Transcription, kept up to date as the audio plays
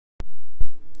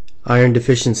Iron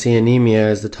deficiency anemia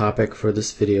is the topic for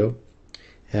this video,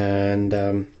 and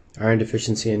iron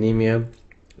deficiency anemia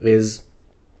is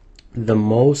the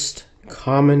most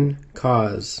common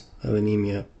cause of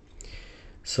anemia.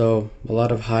 So a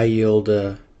lot of high yield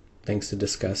things to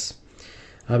discuss.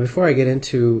 Before I get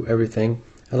into everything,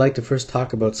 I'd like to first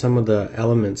talk about some of the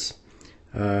elements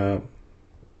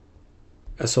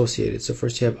associated. So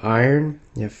first you have iron,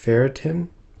 you have ferritin,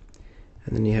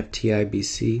 and then you have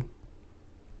TIBC.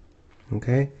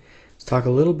 Okay, let's talk a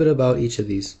little bit about each of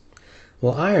these.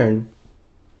 Well, iron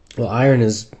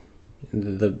is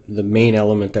the main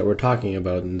element that we're talking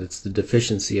about, and it's the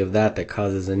deficiency of that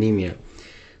causes anemia.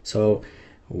 So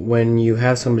when you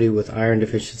have somebody with iron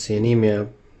deficiency anemia,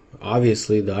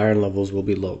 obviously the iron levels will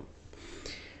be low.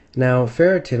 Now,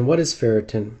 ferritin, what is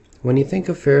ferritin? When you think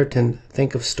of ferritin,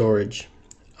 think of storage.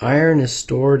 Iron is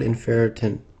stored in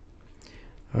ferritin.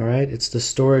 All right, it's the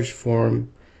storage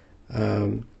form.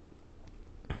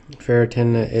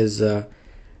 Ferritin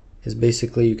is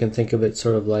basically, you can think of it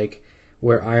sort of like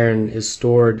where iron is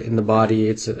stored in the body.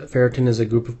 Ferritin is a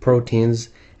group of proteins,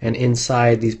 and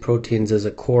inside these proteins is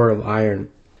a core of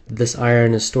iron. This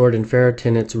iron is stored in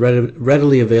ferritin. It's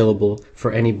readily available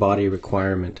for any body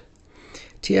requirement.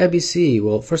 TIBC,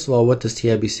 well, first of all, what does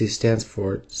TIBC stand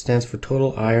for? It stands for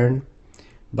total iron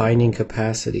binding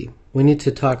capacity. We need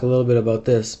to talk a little bit about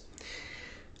this.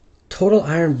 Total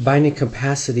iron binding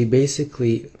capacity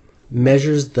basically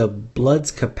measures the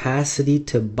blood's capacity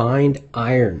to bind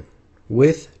iron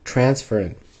with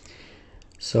transferrin.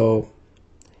 So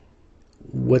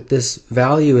what this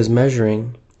value is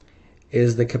measuring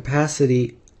is the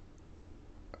capacity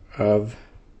of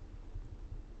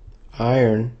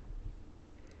iron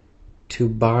to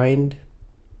bind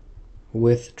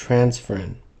with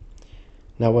transferrin.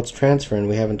 Now, what's transferrin?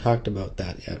 We haven't talked about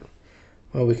that yet.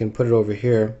 Well, we can put it over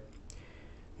here.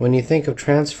 When you think of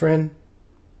transferrin,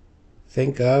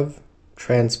 think of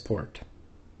transport.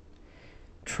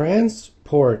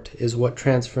 Transport is what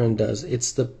transferrin does.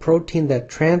 It's the protein that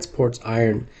transports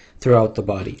iron throughout the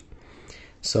body.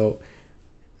 So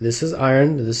this is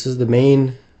iron. This is the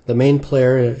main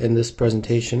player in this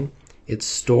presentation. It's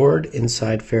stored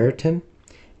inside ferritin,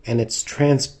 and it's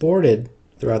transported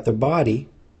throughout the body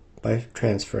by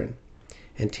transferrin.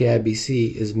 And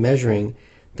TIBC is measuring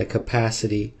the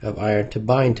capacity of iron to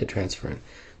bind to transferrin.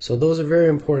 So those are very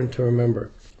important to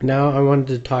remember. Now I wanted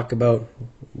to talk about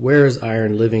where is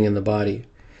iron living in the body.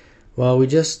 Well, we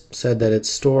just said that it's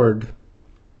stored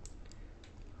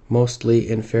mostly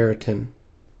in ferritin,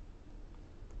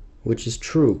 which is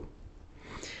true.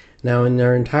 Now in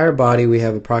our entire body we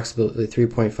have approximately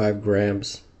 3.5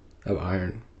 grams of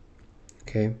iron,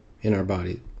 okay, in our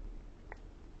body.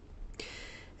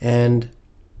 And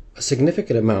a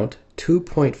significant amount,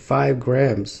 2.5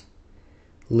 grams,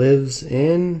 lives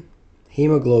in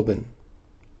hemoglobin.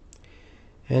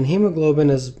 And hemoglobin,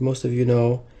 as most of you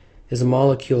know, is a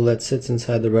molecule that sits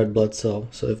inside the red blood cell.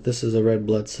 So if this is a red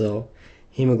blood cell,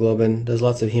 hemoglobin, there's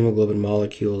lots of hemoglobin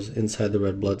molecules inside the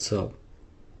red blood cell.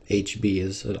 HB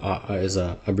is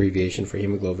an abbreviation for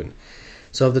hemoglobin.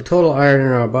 So of the total iron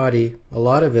in our body, a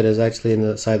lot of it is actually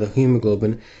inside the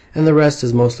hemoglobin, and the rest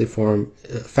is mostly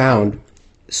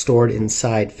stored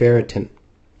inside ferritin.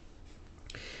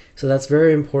 So that's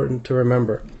very important to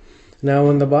remember. Now,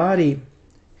 when the body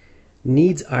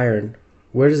needs iron,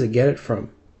 where does it get it from?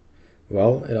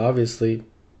 Well, it obviously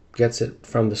gets it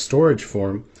from the storage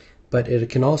form, but it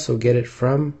can also get it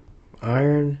from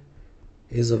iron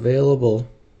is available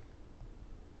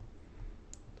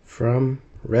from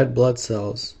red blood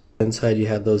cells. Inside you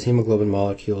have those hemoglobin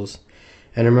molecules.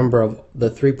 And remember, of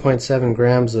the 3.7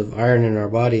 grams of iron in our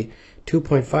body,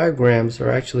 2.5 grams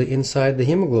are actually inside the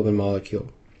hemoglobin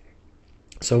molecule.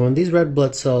 So when these red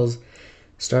blood cells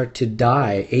start to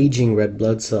die, aging red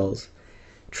blood cells,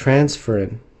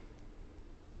 transferrin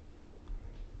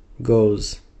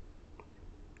goes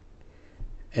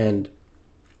and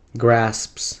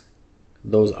grasps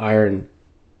those iron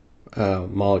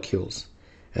molecules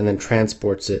and then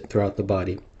transports it throughout the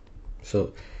body.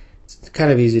 So it's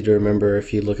kind of easy to remember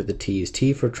if you look at the T's.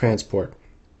 T for transport.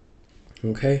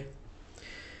 Okay?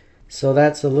 So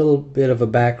that's a little bit of a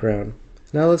background.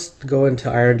 Now let's go into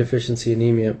iron deficiency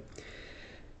anemia.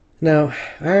 Now,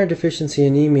 iron deficiency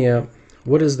anemia,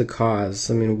 what is the cause?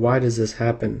 I mean, why does this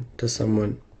happen to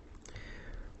someone?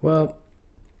 Well,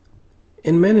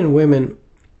 in men and women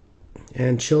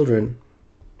and children,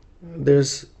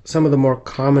 there's some of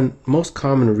the most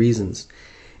common reasons.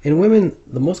 In women,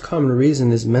 the most common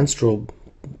reason is menstrual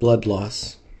blood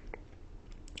loss.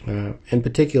 In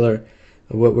particular,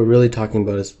 what we're really talking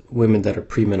about is women that are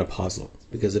premenopausal.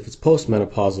 because if it's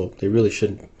postmenopausal, they really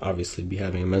shouldn't obviously be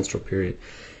having a menstrual period.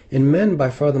 In men, by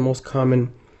far the most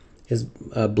common is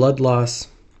blood loss.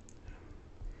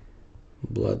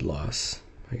 Blood loss.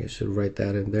 I guess I should write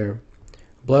that in there.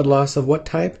 Blood loss of what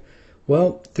type?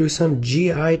 Well, through some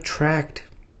GI tract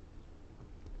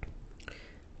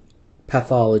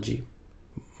pathology.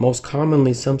 Most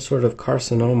commonly some sort of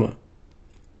carcinoma.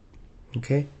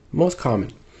 Okay? Most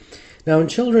common. Now in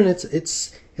children it's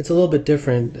a little bit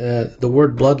different. The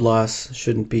word blood loss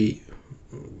shouldn't be,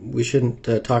 we shouldn't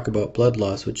talk about blood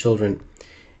loss with children.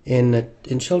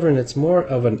 In children it's more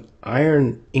of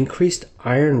an increased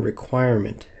iron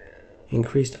requirement.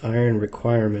 Increased iron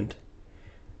requirement.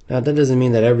 Now that doesn't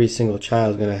mean that every single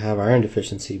child is going to have iron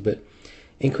deficiency, but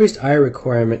increased iron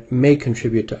requirement may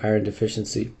contribute to iron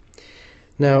deficiency.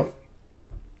 Now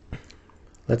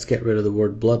let's get rid of the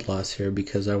word blood loss here,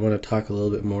 because I want to talk a little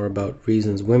bit more about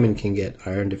reasons women can get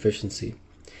iron deficiency.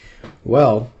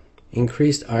 Well,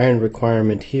 increased iron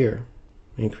requirement here.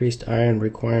 Increased iron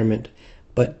requirement,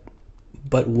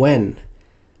 but when?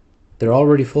 They're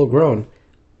already full grown.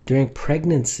 During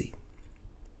pregnancy.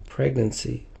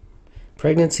 Pregnancy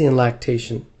and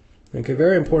lactation. Okay,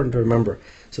 very important to remember.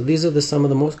 So these are some of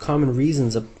the most common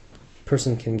reasons a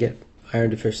person can get iron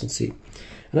deficiency.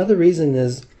 Another reason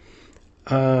is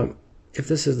if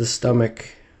this is the stomach,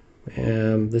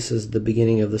 this is the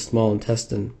beginning of the small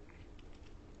intestine.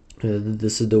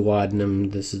 This is the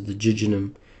duodenum, this is the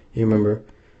jejunum. You remember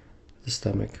the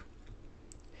stomach.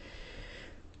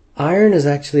 Iron is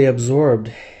actually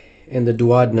absorbed in the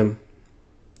duodenum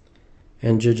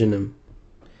and jejunum.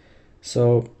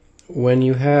 So when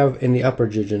you have, in the upper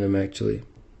jejunum actually,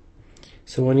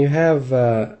 so when you have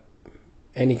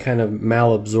any kind of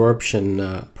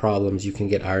malabsorption problems, you can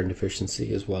get iron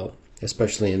deficiency as well,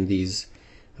 especially in these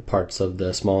parts of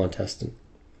the small intestine.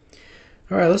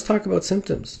 Alright, let's talk about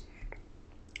symptoms.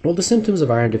 Well, the symptoms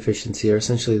of iron deficiency are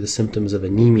essentially the symptoms of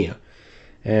anemia.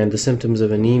 And the symptoms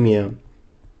of anemia,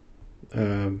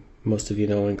 most of you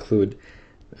know, include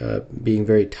being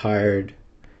very tired,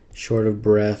 short of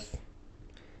breath,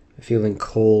 feeling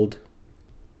cold.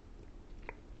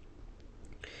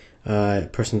 A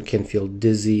person can feel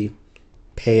dizzy,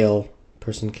 pale. A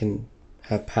person can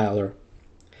have pallor.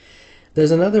 There's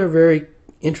another very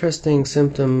interesting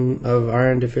symptom of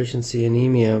iron deficiency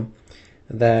anemia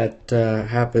that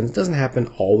happens. It doesn't happen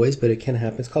always, but it can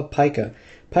happen. It's called pica.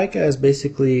 Pica is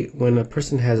basically when a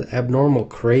person has abnormal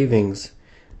cravings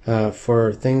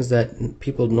for things that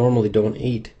people normally don't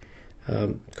eat.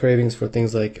 Cravings for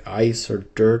things like ice or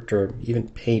dirt or even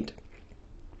paint.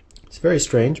 It's very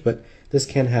strange, but this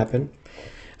can happen.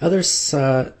 Other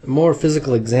more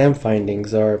physical exam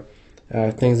findings are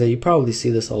things that you probably see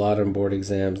this a lot on board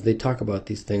exams. They talk about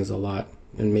these things a lot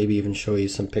and maybe even show you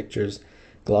some pictures.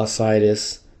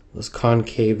 Glossitis, those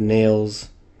concave nails.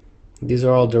 These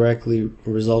are all directly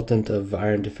resultant of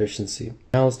iron deficiency.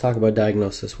 Now let's talk about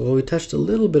diagnosis. Well, we touched a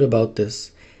little bit about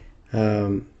this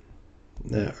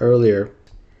earlier.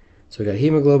 So we got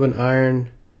hemoglobin, iron,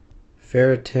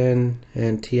 ferritin,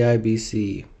 and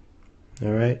TIBC.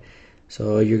 Alright,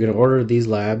 so you're going to order these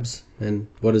labs, and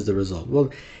what is the result? Well,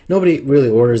 nobody really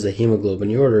orders a hemoglobin.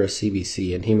 You order a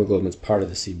CBC, and hemoglobin is part of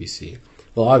the CBC.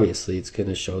 Well, obviously, it's going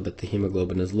to show that the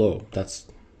hemoglobin is low. That's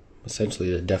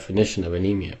essentially the definition of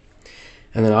anemia.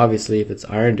 And then obviously, if it's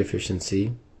iron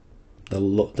deficiency,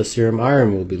 the serum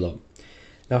iron will be low.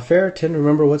 Now, ferritin,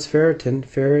 remember what's ferritin?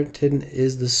 Ferritin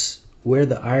is where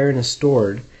the iron is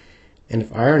stored, and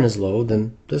if iron is low,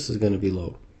 then this is going to be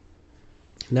low.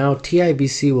 Now,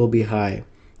 TIBC will be high.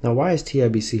 Now, why is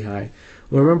TIBC high?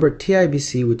 Well, remember,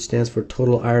 TIBC, which stands for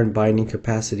total iron binding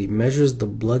capacity, measures the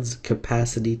blood's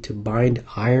capacity to bind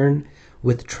iron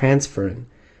with transferrin.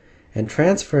 And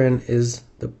transferrin is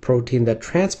the protein that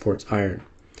transports iron.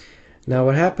 Now,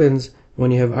 what happens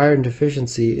when you have iron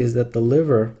deficiency is that the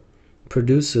liver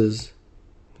produces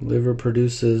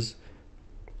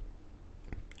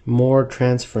more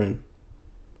transferrin,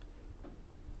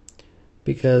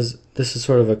 because this is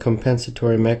sort of a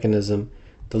compensatory mechanism.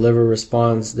 The liver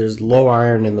responds, there's low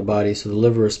iron in the body, so the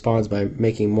liver responds by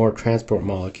making more transport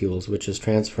molecules, which is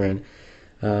transferrin,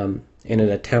 in an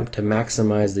attempt to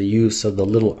maximize the use of the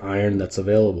little iron that's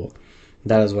available.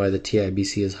 That is why the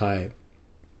TIBC is high.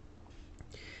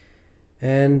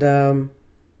 And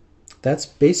that's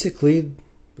basically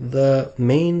the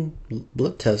main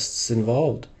blood tests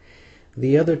involved.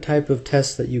 The other type of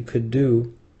tests that you could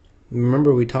do,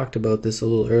 remember we talked about this a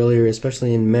little earlier,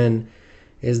 especially in men,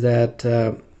 is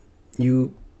that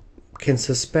you can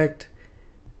suspect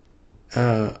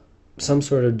some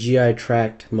sort of GI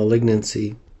tract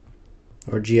malignancy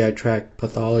or GI tract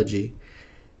pathology.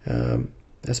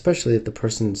 especially if the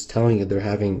person's telling you they're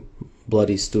having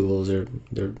bloody stools or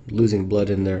they're losing blood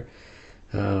in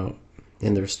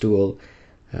their stool.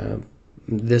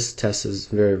 This test is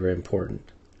very, very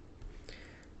important.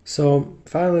 So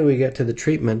finally we get to the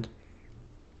treatment.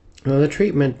 Now the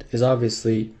treatment is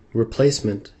obviously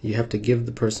replacement. You have to give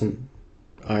the person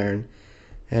iron,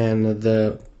 and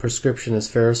the prescription is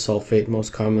ferrous sulfate,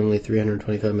 most commonly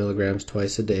 325 milligrams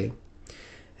twice a day.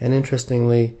 And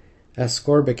interestingly,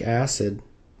 ascorbic acid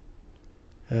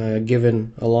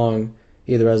given along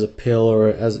either as a pill or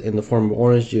as in the form of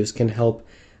orange juice can help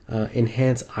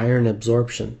enhance iron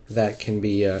absorption. That can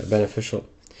be beneficial.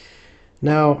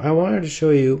 Now I wanted to show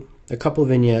you a couple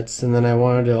vignettes, and then I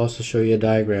wanted to also show you a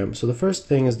diagram. So the first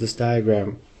thing is this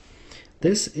diagram.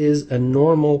 This is a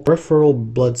normal peripheral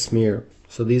blood smear.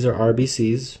 So these are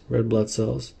RBCs, red blood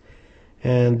cells,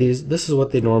 and this is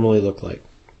what they normally look like.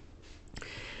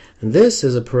 And this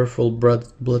is a peripheral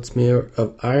blood smear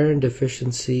of iron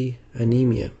deficiency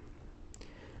anemia.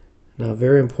 Now,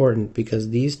 very important, because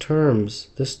this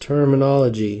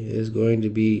terminology is going to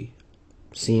be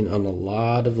seen on a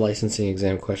lot of licensing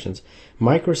exam questions.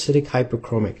 Microcytic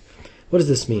hypochromic. What does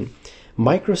this mean?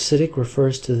 Microcytic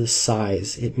refers to the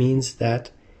size. It means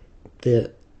that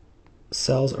the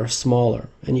cells are smaller,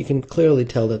 and you can clearly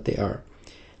tell that they are.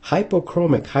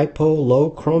 Hypochromic,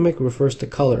 low, chromic refers to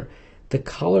color. The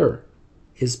color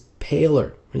is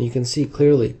paler, and you can see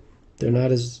clearly they're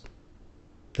not as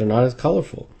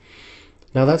colorful.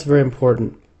 Now that's very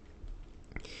important.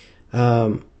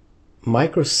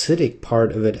 Microcytic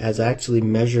part of it is actually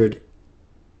measured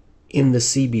in the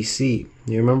CBC.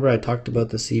 You remember I talked about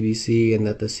the CBC and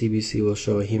that the CBC will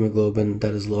show a hemoglobin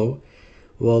that is low?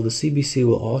 Well, the CBC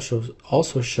will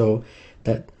also show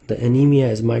that the anemia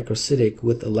is microcytic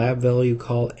with a lab value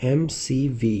called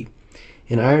MCV.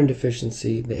 In iron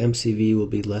deficiency, the MCV will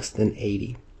be less than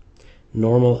 80.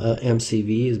 Normal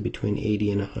MCV is between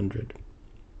 80 and 100.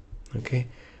 Okay,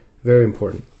 very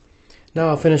important. Now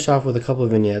I'll finish off with a couple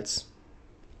of vignettes.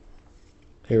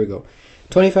 Here we go.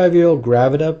 25-year-old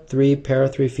gravida, para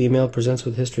 3 female, presents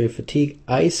with history of fatigue,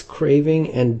 ice craving,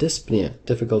 and dyspnea,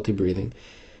 difficulty breathing,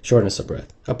 shortness of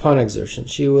breath. Upon exertion,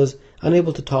 she was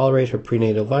unable to tolerate her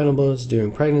prenatal vitamins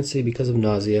during pregnancy because of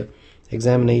nausea.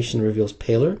 Examination reveals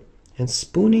pallor and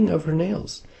spooning of her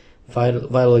nails.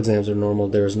 Vital exams are normal.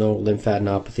 There is no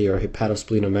lymphadenopathy or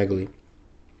hepatosplenomegaly.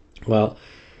 Well,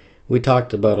 we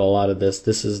talked about a lot of this.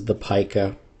 This is the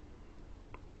Pica.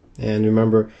 And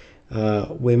remember,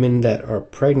 women that are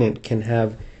pregnant can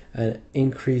have an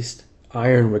increased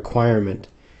iron requirement.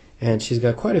 And she's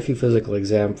got quite a few physical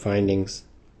exam findings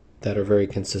that are very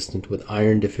consistent with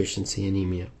iron deficiency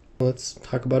anemia. Let's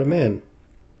talk about a man.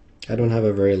 I don't have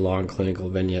a very long clinical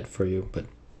vignette for you, but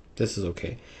this is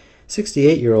okay.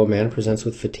 68-year-old man presents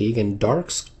with fatigue and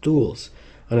dark stools.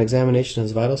 On examination,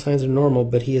 his vital signs are normal,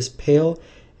 but he is pale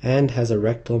and has a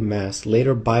rectal mass.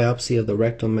 Later biopsy of the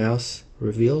rectal mass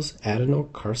reveals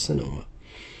adenocarcinoma.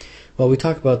 Well, we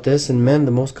talk about this. In men,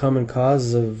 the most common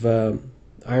cause of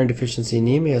iron deficiency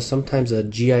anemia is sometimes a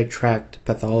GI tract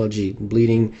pathology,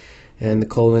 bleeding in the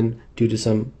colon due to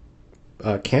some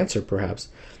cancer perhaps.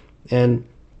 And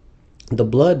the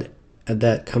blood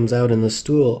that comes out in the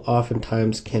stool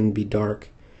oftentimes can be dark,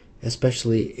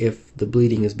 especially if the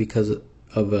bleeding is because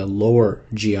of a lower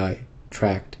GI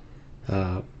tract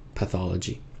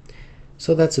pathology.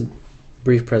 So that's a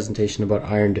brief presentation about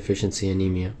iron deficiency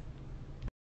anemia.